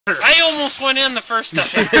I almost went in the first time.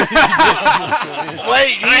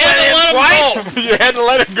 Wait, you went in twice? You had to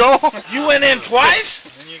let it go? You went in twice?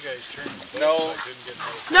 No.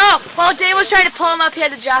 No, while Dave was trying to pull him up, he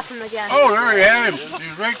had to drop him again. Oh, there he had him.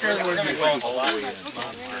 He's right there with you.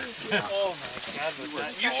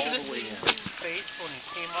 You should have seen his face when he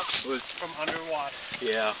came up from underwater.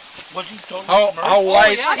 Yeah. Was he totally How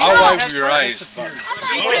wide were your eyes?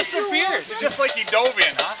 He disappeared. Just like he dove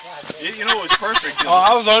in, huh? You know, it was perfect. Oh,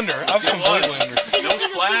 I was under. I was completely under. No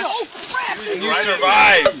splash. And you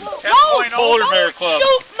survived. Polar Bear Club.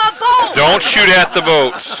 Shoot my boat! Don't shoot at the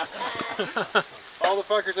boats. All the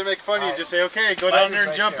fuckers that make fun of you just say, okay, go down there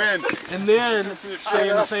and jump in. And then stay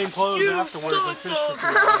in the same clothes afterwards and fish for 2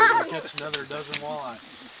 hours and catch another dozen walleye.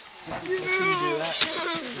 Let's see you do that.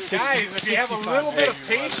 Guys, if you have a little bit of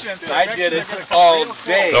patience, I did it all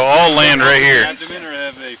day. They'll all land right here. Have them in or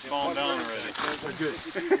have they fallen down already?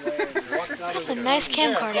 That's a nice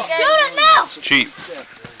camcorder. Shoot it now! Cheap.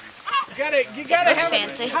 You gotta have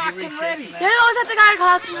fancy. it cocked and ready. You always have the guy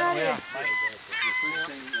cocked and ready.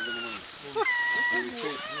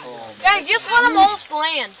 Guys, just let them all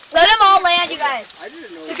land. Let them all land, you guys.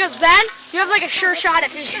 Because then, you have like a sure shot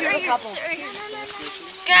if you shoot a couple.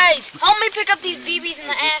 Guys, help me pick up these BBs in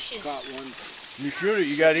the ashes. You shoot it,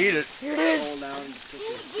 you gotta eat it. Here it is.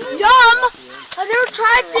 Yum! I've never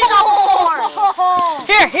tried seagull before.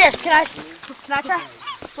 Here, can I try?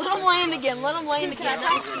 Let them land again, let them land again.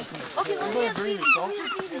 Okay, let me see.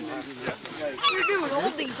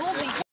 Hold these.